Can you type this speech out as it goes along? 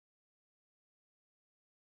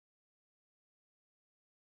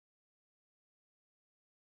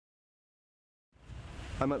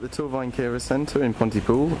I'm at the Torfaen Carer Centre in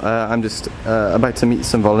Pontypool. I'm just about to meet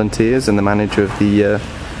some volunteers and the manager of the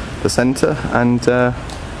centre, and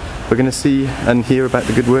we're going to see and hear about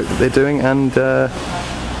the good work that they're doing and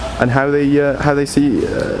how they see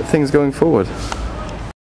things going forward.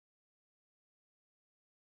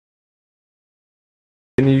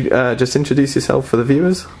 Can you just introduce yourself for the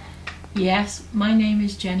viewers? Yes, my name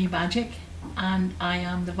is Jenny Bajic and I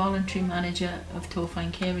am the voluntary manager of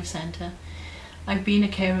Torfaen Carer Centre. I've been a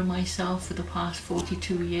carer myself for the past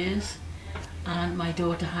 42 years, and my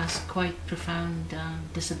daughter has quite profound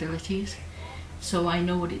disabilities, so I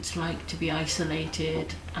know what it's like to be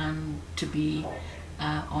isolated and to be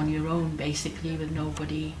on your own basically, with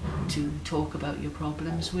nobody to talk about your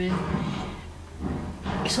problems with.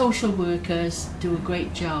 Social workers do a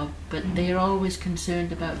great job, but they are always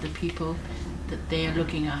concerned about the people that they are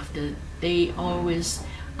looking after. They always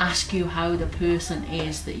ask you how the person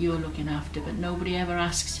is that you're looking after, but nobody ever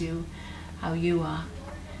asks you how you are.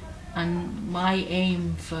 And my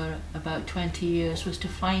aim for about 20 years was to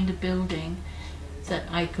find a building that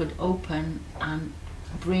I could open and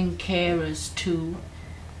bring carers to,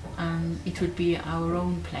 and it would be our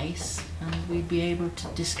own place, and we'd be able to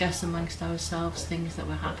discuss amongst ourselves things that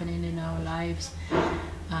were happening in our lives,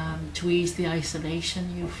 to ease the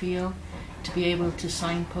isolation you feel, to be able to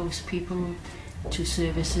signpost people to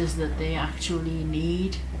services that they actually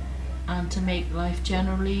need, and to make life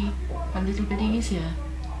generally a little bit easier.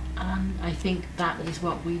 And I think that is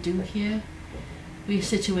what we do here. We're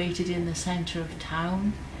situated in the centre of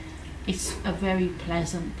town. It's a very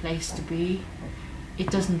pleasant place to be. It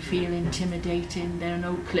doesn't feel intimidating. There are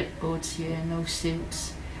no clipboards here, no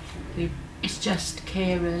suits. It's just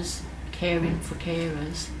carers caring for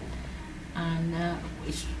carers, and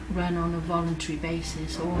it's run on a voluntary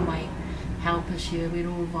basis. All my helpers here, we're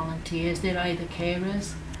all volunteers. They're either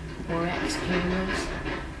carers or ex-carers,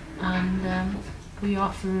 and we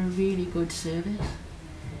offer a really good service.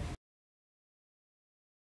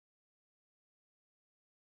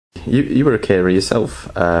 You were a carer yourself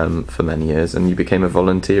for many years, and you became a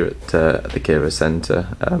volunteer at the Carer Centre.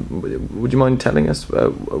 Would you mind telling us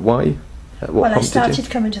why? Well, I started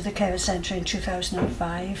coming to the Carer Centre in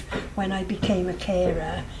 2005 when I became a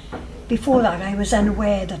carer. Before that, I was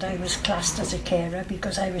unaware that I was classed as a carer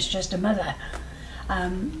because I was just a mother.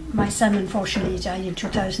 My son unfortunately died in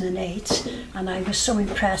 2008, and I was so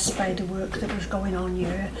impressed by the work that was going on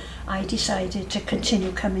here, I decided to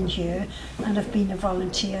continue coming here, and I've been a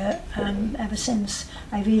volunteer ever since.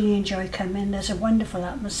 I really enjoy coming. There's a wonderful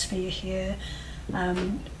atmosphere here,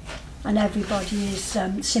 and everybody is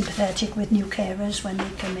sympathetic with new carers when they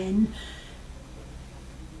come in.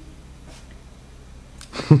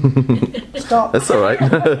 Stop. That's all right.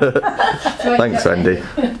 Thanks, Wendy.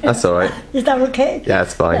 That's all right. Is that okay? Yeah,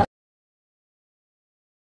 it's fine.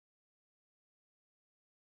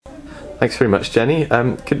 Thanks very much, Jenny.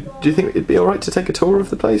 Do you think it'd be all right to take a tour of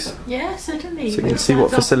the place? Yeah, certainly. So you can see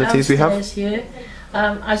what facilities we have. Here.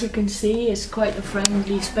 As you can see, it's quite a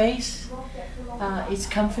friendly space. It's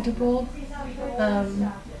comfortable.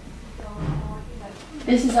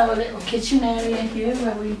 This is our little kitchen area here,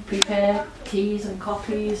 where we prepare teas and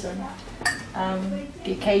coffees and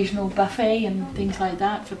the occasional buffet and things like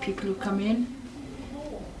that for people who come in.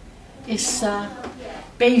 It's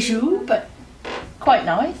bijou, but quite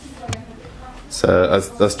nice. So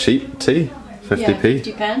that's cheap tea, 50p. Yeah,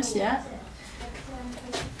 50 pence, yeah.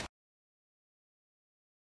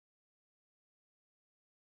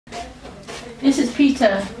 This is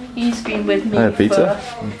Peter. He's been with me Peter.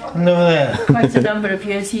 for quite a number of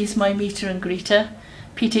years. He's my meter and greeter.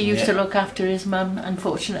 Peter used to look after his mum.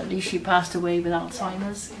 Unfortunately, she passed away with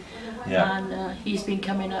Alzheimer's. Yeah. And he's been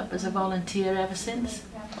coming up as a volunteer ever since.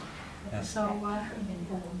 Yeah. So,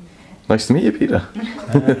 nice to meet you, Peter.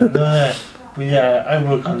 I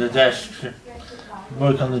work on the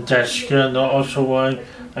desk. And also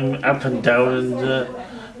I'm up and down and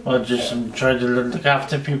I'm trying to look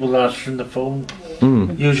after people answering the phone.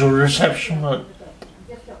 Usual reception work.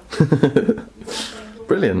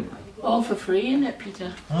 Brilliant. All for free, isn't it,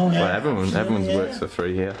 Peter? Oh yeah. Well, everyone's works for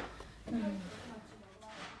free here.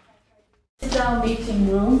 This is our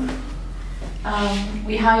meeting room.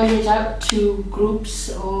 We hire it out to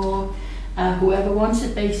groups or whoever wants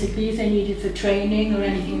it, basically. If they need it for training or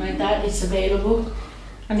anything like that, it's available,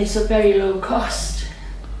 and it's a very low cost.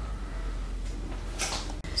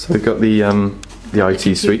 So we've got the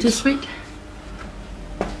IT suite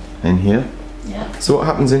in here. Yeah. So what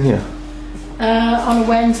happens in here? On a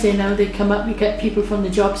Wednesday now they come up, we get people from the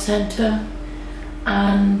job centre,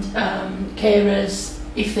 and carers,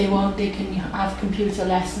 if they want, they can have computer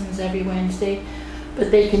lessons every Wednesday.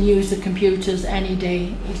 but they can use the computers any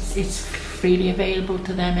day. It's freely available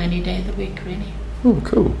to them any day of the week, really. Oh,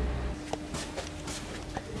 cool.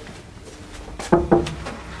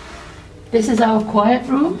 This is our quiet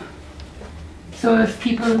room. So if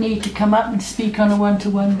people need to come up and speak on a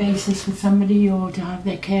one-to-one basis with somebody, or to have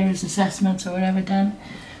their carers assessments or whatever done,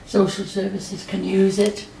 social services can use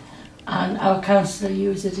it, and our counsellor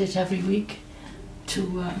uses it every week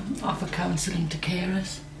to offer counselling to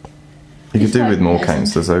carers. You could do with more pleasant.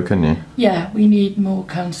 counsellors though, couldn't you? Yeah, we need more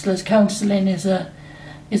counsellors. Counselling is a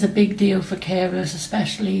big deal for carers,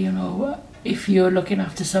 especially, you know, if you're looking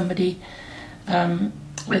after somebody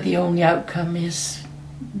where the only outcome is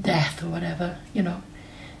death or whatever, you know.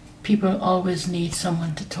 People always need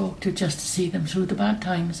someone to talk to just to see them through the bad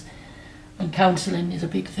times, and counselling is a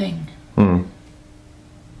big thing.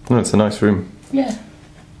 Well, it's a nice room. Yeah.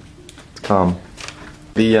 It's calm.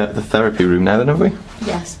 The therapy room now then, have we?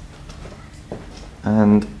 Yes.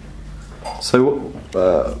 And so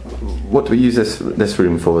what do we use this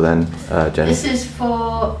room for then, Jenny? This is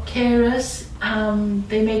for carers.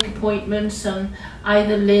 They make appointments, and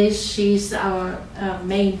either Liz, she's our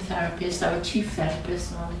main therapist, our chief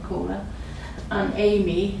therapist, I want to call her, and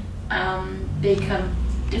Amy, they come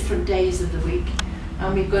different days of the week.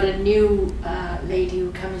 And we've got a new lady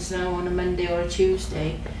who comes now on a Monday or a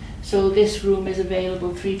Tuesday. So this room is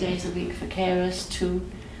available 3 days a week for carers to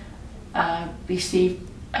receive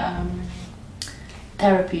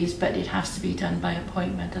therapies, but it has to be done by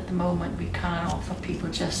appointment. At the moment, we can't offer people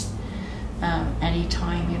just any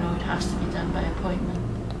time, you know, it has to be done by appointment.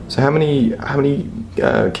 So how many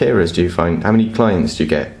carers do you find? How many clients do you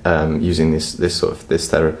get using this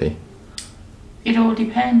therapy? It all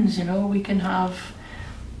depends, you know. We can have,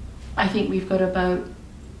 I think we've got about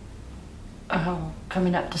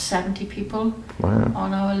coming up to 70 people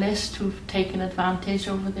on our list who've taken advantage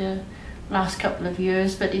over the last couple of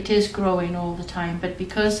years, but it is growing all the time. But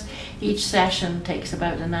because each session takes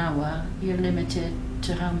about an hour, you're limited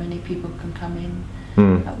to how many people can come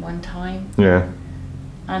in at one time. Yeah.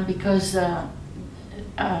 And because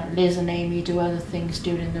Liz and Amy do other things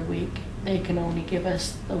during the week, they can only give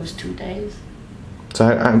us those 2 days. So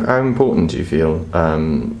how important do you feel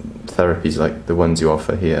therapies like the ones you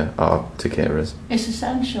offer here are to carers? It's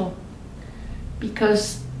essential,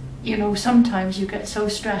 because, you know, sometimes you get so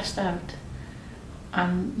stressed out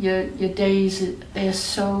and your days, they're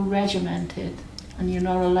so regimented, and you're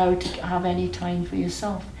not allowed to have any time for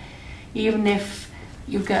yourself. Even if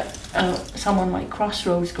you get someone like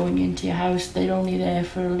Crossroads going into your house, they're only there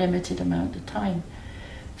for a limited amount of time.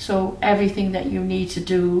 So everything that you need to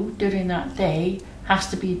do during that day has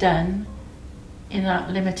to be done in that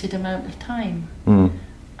limited amount of time.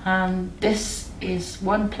 And this is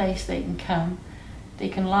one place they can come. They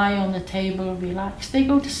can lie on the table, relax. They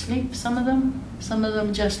go to sleep, some of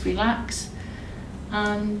them just relax,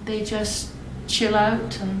 and they just chill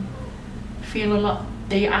out and feel a lot.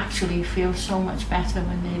 They actually feel so much better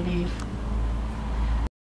when they leave.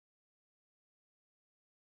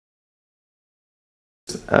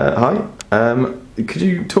 Hi. Could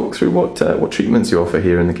you talk through what treatments you offer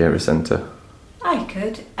here in the Carer Centre? I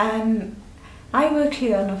could. I work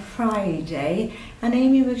here on a Friday and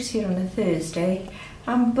Amy works here on a Thursday,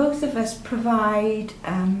 and both of us provide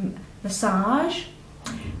massage,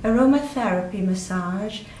 aromatherapy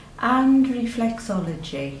massage and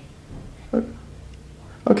reflexology.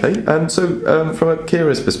 Okay, so from a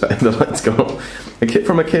carer's perspective, I'd like to go.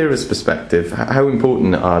 From a carer's perspective, how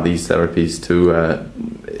important are these therapies to,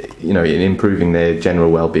 in improving their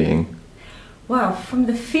general well-being? Well, from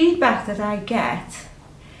the feedback that I get,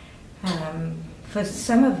 for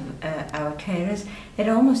some of our carers, it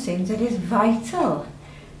almost seems it is vital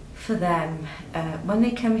for them. When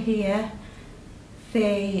they come here,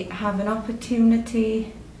 they have an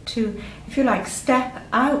opportunity to, if you like, step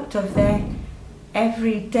out of their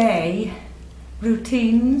everyday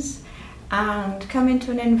routines and come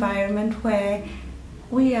into an environment where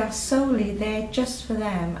we are solely there just for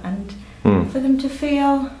them, and for them to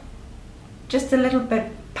feel just a little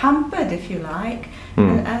bit pampered, if you like.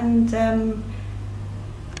 And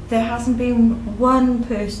there hasn't been one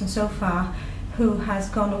person so far who has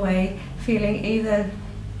gone away feeling either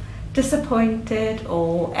disappointed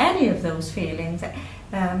or any of those feelings.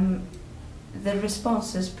 The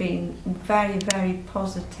response has been very, very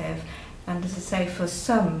positive, and as I say, for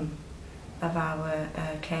some of our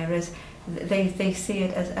carers, they see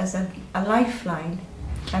it as a lifeline,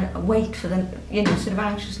 and wait for them, sort of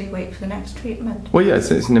anxiously wait for the next treatment. Well, yeah,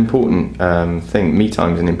 it's an important thing. Me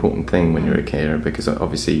time is an important thing when you're a carer, because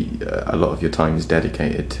obviously a lot of your time is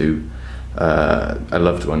dedicated to a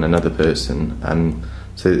loved one, another person, and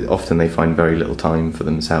so often they find very little time for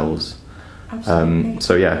themselves. Absolutely.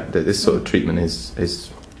 So yeah, this sort of treatment is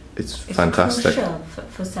it's fantastic. Crucial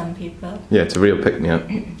for some people. Yeah, it's a real pick-me-up.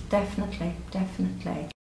 Definitely, definitely.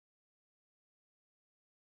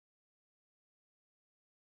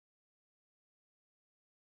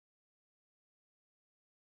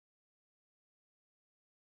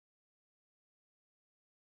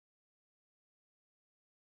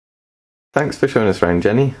 Thanks for showing us around,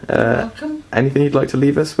 Jenny. You're welcome. Anything you'd like to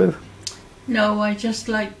leave us with? No, I just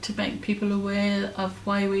like to make people aware of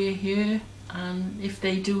why we're here, and if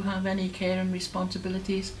they do have any care and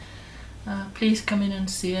responsibilities, please come in and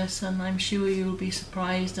see us, and I'm sure you'll be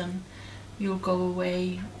surprised and you'll go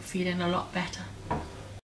away feeling a lot better.